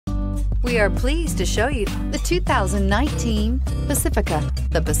We are pleased to show you the 2019 Pacifica.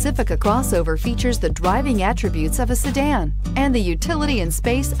 The Pacifica crossover features the driving attributes of a sedan and the utility and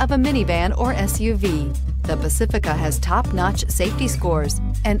space of a minivan or SUV. The Pacifica has top-notch safety scores,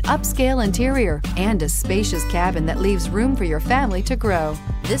 an upscale interior, and a spacious cabin that leaves room for your family to grow.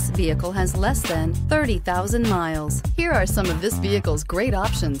 This vehicle has less than 30,000 miles. Here are some of this vehicle's great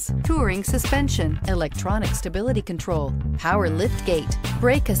options: touring suspension, electronic stability control, power liftgate,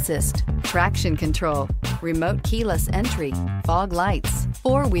 brake assist, traction control, remote keyless entry, fog lights,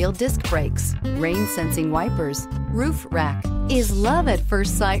 four-wheel disc brakes, rain sensing wipers, roof rack. Is love at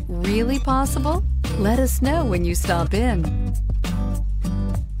first sight really possible? Let us know when you stop in.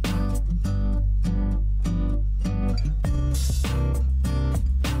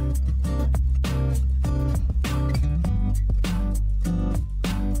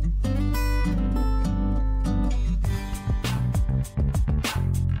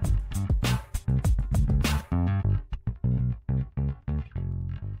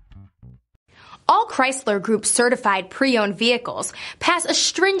 All Chrysler Group certified pre-owned vehicles pass a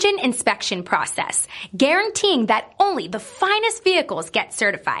stringent inspection process, guaranteeing that only the finest vehicles get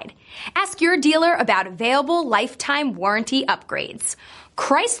certified. Ask your dealer about available lifetime warranty upgrades.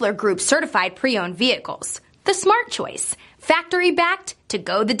 Chrysler Group certified pre-owned vehicles, the smart choice, factory backed to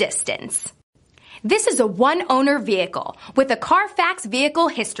go the distance. This is a one-owner vehicle with a CARFAX Vehicle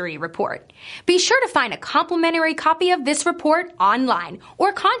History Report. Be sure to find a complimentary copy of this report online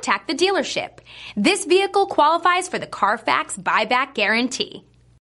or contact the dealership. This vehicle qualifies for the CARFAX buyback guarantee.